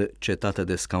out by the Cetatea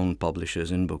de Scaun publishers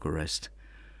in Bucharest.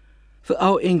 For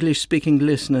our English-speaking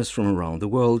listeners from around the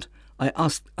world, I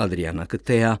asked Adriana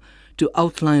Câtea to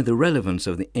outline the relevance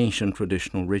of the ancient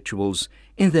traditional rituals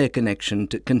in their connection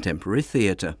to contemporary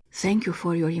theatre. Thank you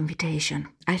for your invitation.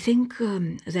 I think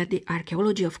that the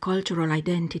archaeology of cultural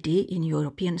identity in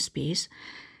European space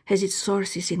has its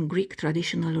sources in Greek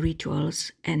traditional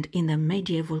rituals and in the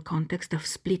medieval context of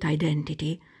split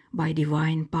identity by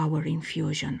divine power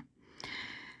infusion.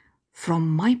 From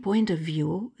my point of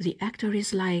view, the actor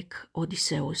is like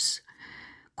Odysseus,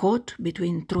 caught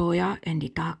between Troia and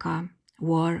Ithaca,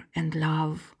 war and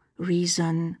love,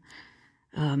 reason,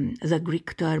 the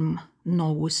Greek term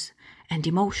nous, and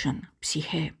emotion,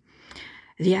 psyche.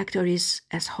 The actor is,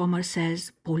 as Homer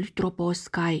says,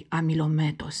 polytropos kai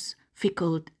amilometos,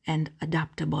 fickle and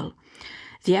adaptable.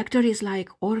 The actor is like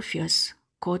Orpheus,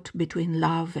 caught between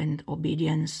love and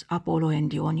obedience, Apollo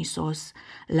and Dionysos,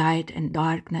 light and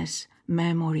darkness,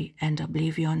 memory and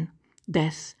oblivion,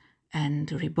 death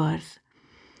and rebirth.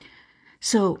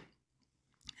 So,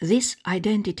 these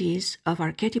identities of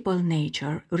archetypal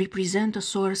nature represent a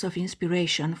source of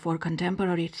inspiration for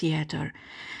contemporary theatre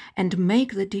and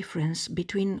make the difference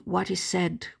between what is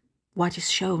said, what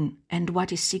is shown, and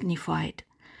what is signified.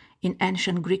 In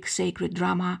ancient Greek sacred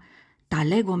drama, ta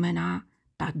legomena,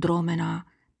 ta dromena,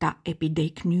 ta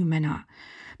epideiknoumena,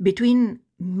 between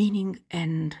meaning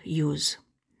and use.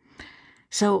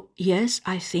 So, yes,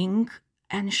 I think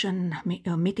ancient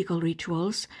mythical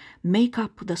rituals make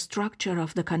up the structure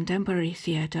of the contemporary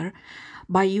theatre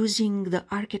by using the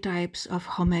archetypes of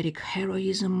Homeric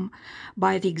heroism,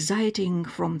 by the exciting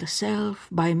from the self,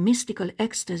 by mystical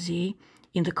ecstasy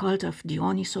in the cult of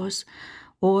Dionysos,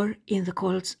 or in the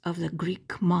cults of the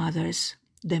Greek mothers,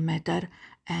 Demeter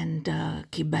and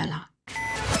Cybele.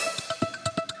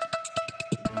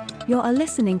 You are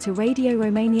listening to Radio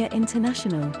Romania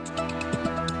International.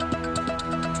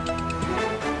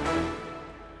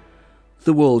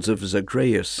 The Worlds of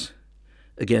Zagreus.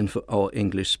 Again, for our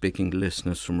English-speaking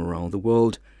listeners from around the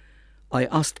world, I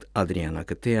asked Adriana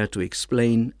Câtea to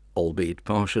explain, albeit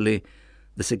partially,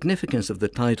 the significance of the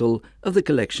title of the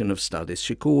collection of studies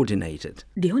she coordinated.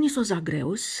 Dionysos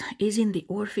Zagreus is in the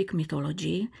Orphic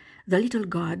mythology the little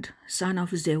god, son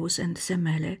of Zeus and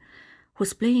Semele,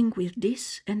 who's playing with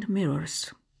discs and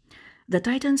mirrors. The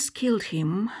Titans killed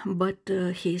him, but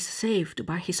he is saved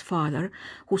by his father,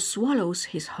 who swallows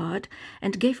his heart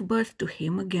and gave birth to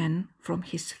him again from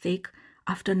his thick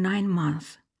after 9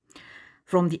 months.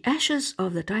 From the ashes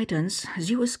of the Titans,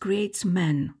 Zeus creates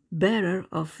man, bearer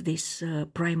of this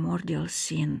primordial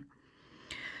sin.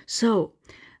 So,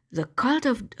 the cult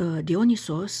of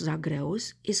Dionysos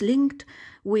Zagreus is linked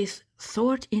with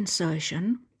thought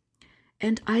insertion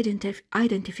and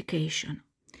identification.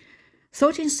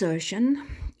 Thought insertion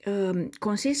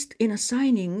consists in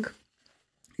assigning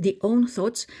the own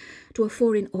thoughts to a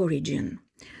foreign origin.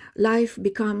 Life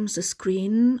becomes a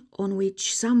screen on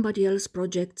which somebody else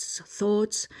projects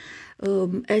thoughts,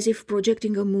 as if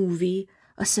projecting a movie,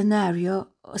 a scenario,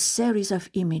 a series of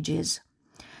images.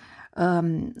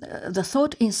 The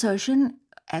thought insertion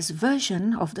as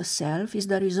version of the self is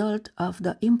the result of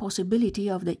the impossibility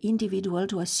of the individual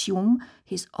to assume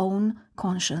his own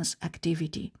conscious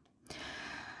activity.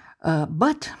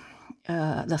 But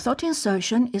the thought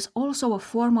insertion is also a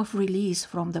form of release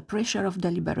from the pressure of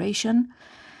deliberation,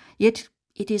 yet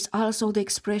it is also the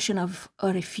expression of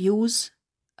a refuse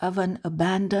of an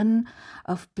abandon,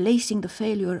 of placing the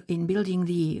failure in building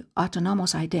the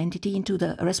autonomous identity into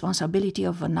the responsibility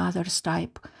of another's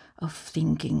type of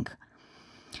thinking.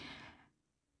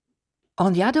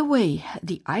 On the other way,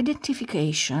 the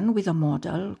identification with a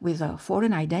model, with a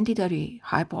foreign identity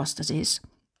hypothesis,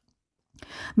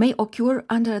 may occur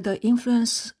under the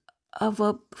influence of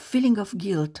a feeling of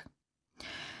guilt,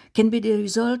 can be the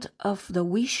result of the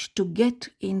wish to get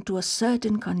into a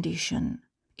certain condition,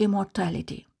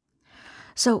 immortality.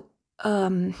 So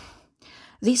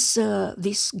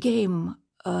this game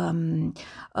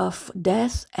of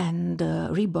death and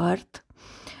rebirth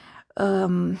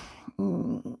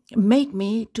make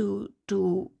me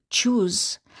to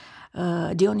choose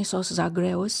Dionysos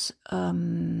Zagreus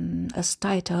as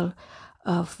title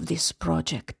of this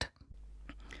project.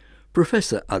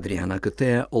 Professor Adriana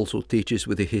Cătea also teaches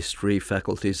with the History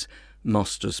Faculty's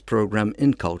Master's Program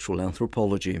in Cultural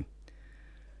Anthropology.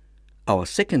 Our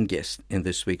second guest in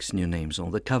this week's New Names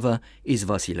on the Cover is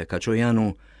Vasile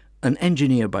Caccioianu, an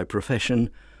engineer by profession,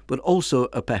 but also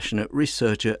a passionate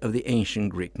researcher of the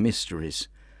ancient Greek mysteries.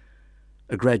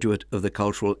 A graduate of the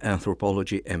Cultural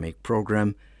Anthropology MA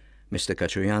program, Mr.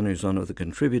 Caccioianu is one of the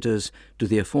contributors to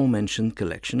the aforementioned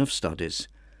collection of studies.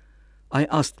 I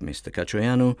asked Mr.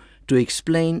 Caccioianu to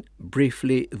explain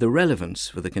briefly the relevance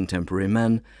for the contemporary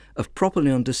man of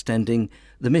properly understanding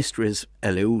the mysteries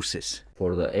Eleusis.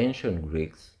 For the ancient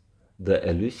Greeks, the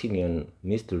Eleusinian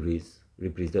mysteries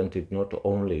represented not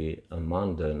only a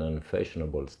mundane and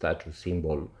fashionable status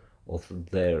symbol of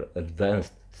their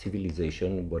advanced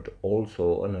civilization, but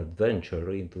also an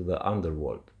adventure into the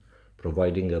underworld,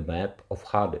 providing a map of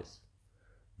Hades.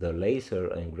 The lesser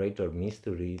and greater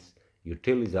mysteries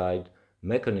utilized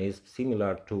mechanisms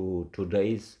similar to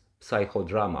today's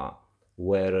psychodrama,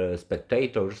 where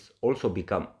spectators also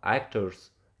become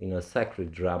actors in a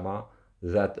sacred drama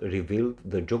that revealed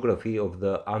the geography of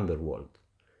the underworld.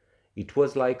 It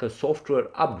was like a software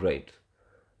upgrade,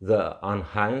 the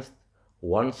enhanced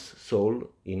one's soul,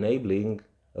 enabling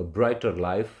a brighter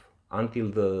life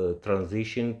until the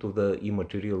transition to the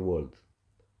immaterial world.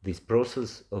 This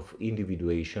process of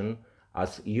individuation,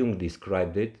 as Jung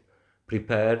described it,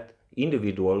 prepared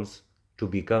individuals to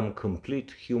become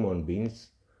complete human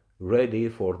beings, ready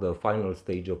for the final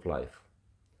stage of life.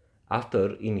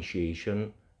 After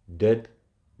initiation, death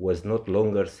was not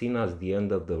longer seen as the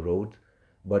end of the road,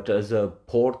 but as a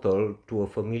portal to a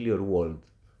familiar world,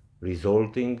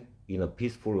 resulting in a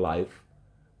peaceful life,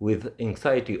 with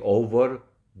anxiety over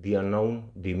the unknown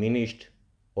diminished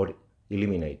or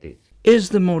eliminated. Is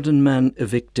the modern man a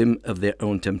victim of their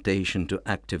own temptation to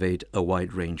activate a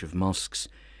wide range of masks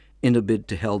in a bid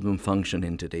to help them function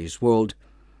in today's world?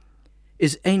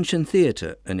 Is ancient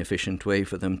theatre an efficient way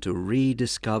for them to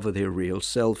rediscover their real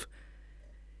self?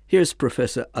 Here's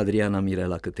Professor Adriana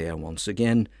Mirela Cătea once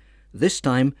again, this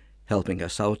time helping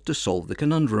us out to solve the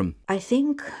conundrum. I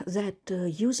think that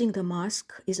using the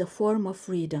mask is a form of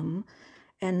freedom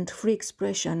and free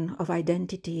expression of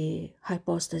identity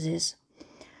hypothesis.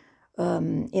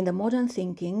 In the modern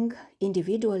thinking,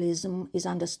 individualism is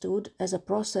understood as a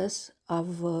process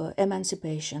of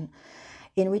emancipation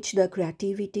in which the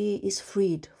creativity is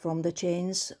freed from the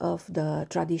chains of the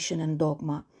tradition and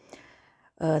dogma.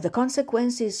 The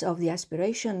consequences of the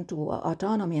aspiration to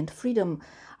autonomy and freedom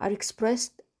are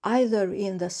expressed either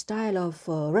in the style of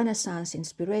Renaissance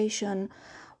inspiration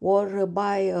or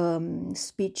by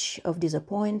speech of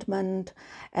disappointment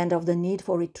and of the need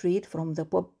for retreat from the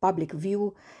public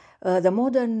view. The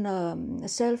modern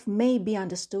self may be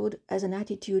understood as an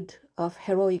attitude of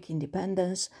heroic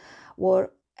independence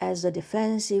or as a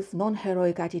defensive,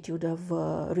 non-heroic attitude of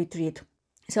retreat.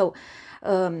 So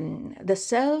the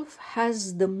self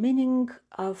has the meaning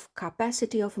of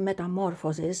capacity of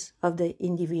metamorphosis of the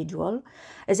individual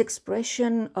as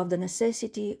expression of the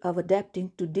necessity of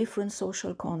adapting to different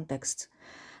social contexts.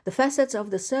 The facets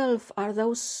of the self are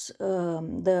those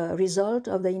the result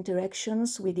of the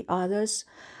interactions with the others,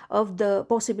 of the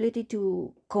possibility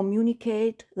to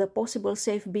communicate, the possible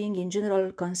safe being in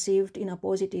general conceived in a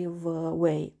positive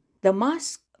way. The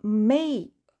mask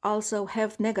may also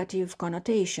have negative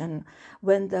connotation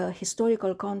when the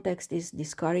historical context is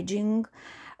discouraging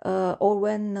or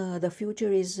when the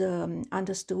future is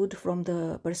understood from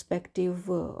the perspective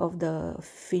of the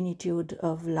finitude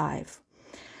of life.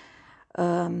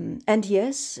 And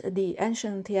yes, the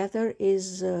ancient theater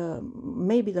is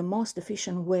maybe the most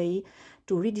efficient way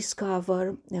to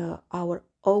rediscover our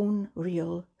own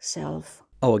real self.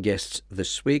 Our guests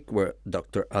this week were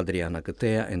Dr. Adriana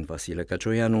Cătea and Vasile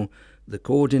Caccioianu, the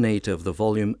coordinator of the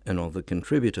volume and all the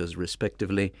contributors,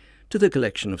 respectively, to the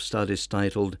collection of studies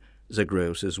titled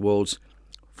Zagreus' Worlds,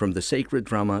 from the sacred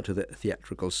drama to the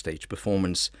theatrical stage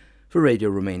performance. For Radio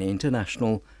Romania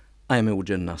International, I am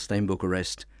Eugen Nasta in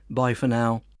Bucharest. Bye for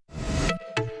now.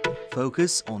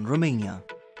 Focus on Romania.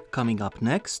 Coming up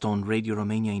next on Radio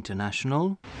Romania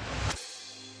International.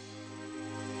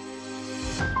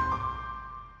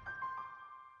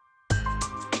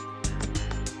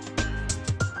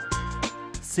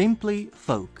 Simply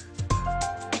Folk.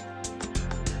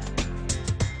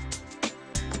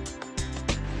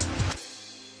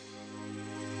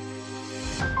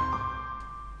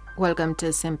 Welcome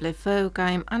to Simply Folk.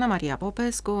 I'm Ana Maria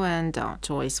Popescu, and our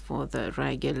choice for the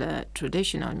regular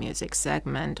traditional music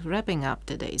segment wrapping up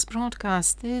today's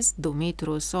broadcast is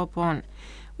Dumitru Sopon,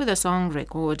 with a song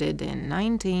recorded in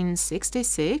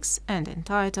 1966 and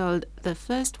entitled The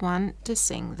First One to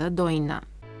Sing the Doina.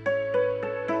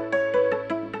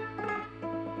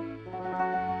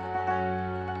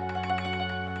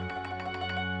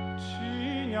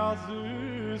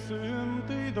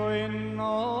 Întâi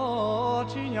doina,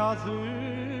 cine a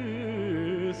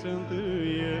zis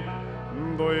întâi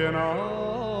doina?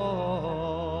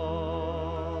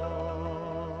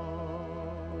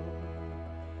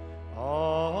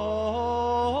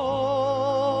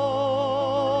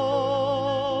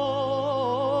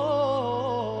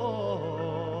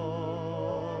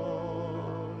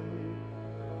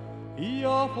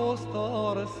 I-a fost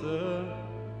arsă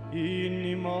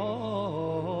inima.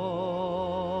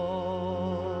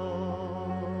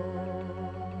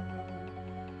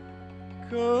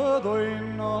 Că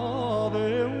doina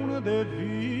de unde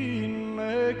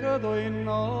vine, că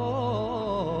doina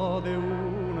de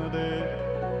unde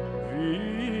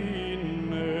vine.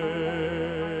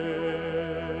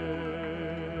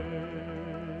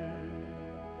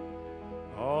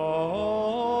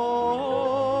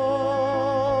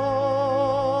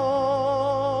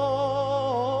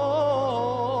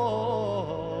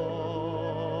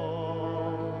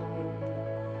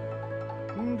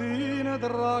 Din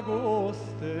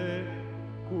dragoste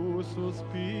cu suspine.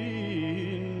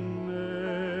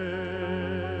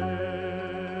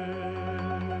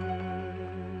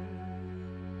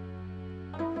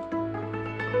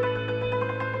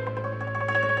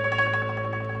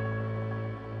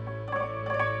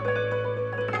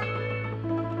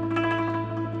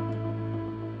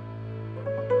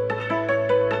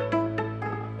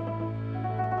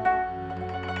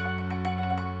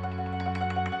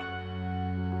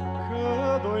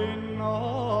 Că doina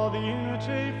din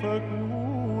ce-i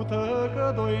făcută, că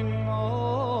doina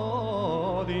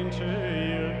din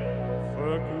ce-i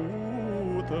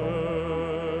făcută.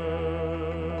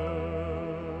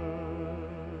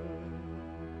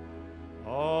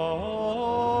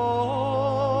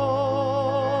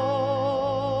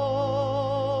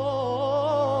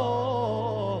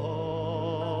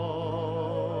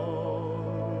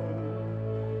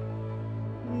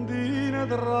 Din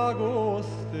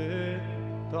dragoste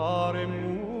tare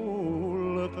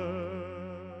multă.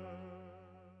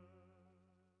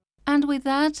 And with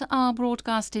that, our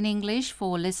broadcast in English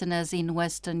for listeners in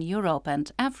Western Europe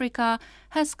and Africa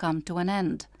has come to an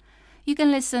end. You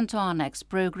can listen to our next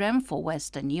program for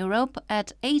Western Europe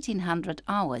at 1800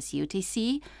 hours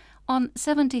UTC on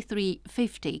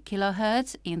 7350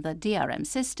 kHz in the DRM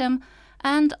system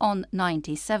and on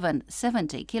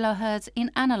 9770 kHz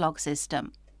in analog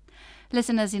system.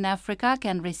 Listeners in Africa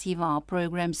can receive our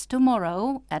programs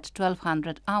tomorrow at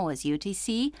 1200 hours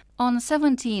UTC on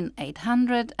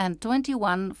 17800 and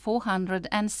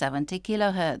 21470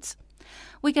 kHz.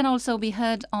 We can also be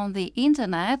heard on the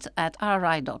internet at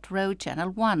RRI.ro Channel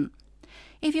 1.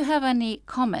 If you have any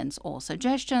comments or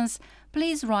suggestions,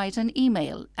 please write an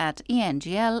email at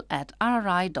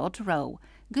engl@rri.ro.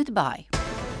 Goodbye.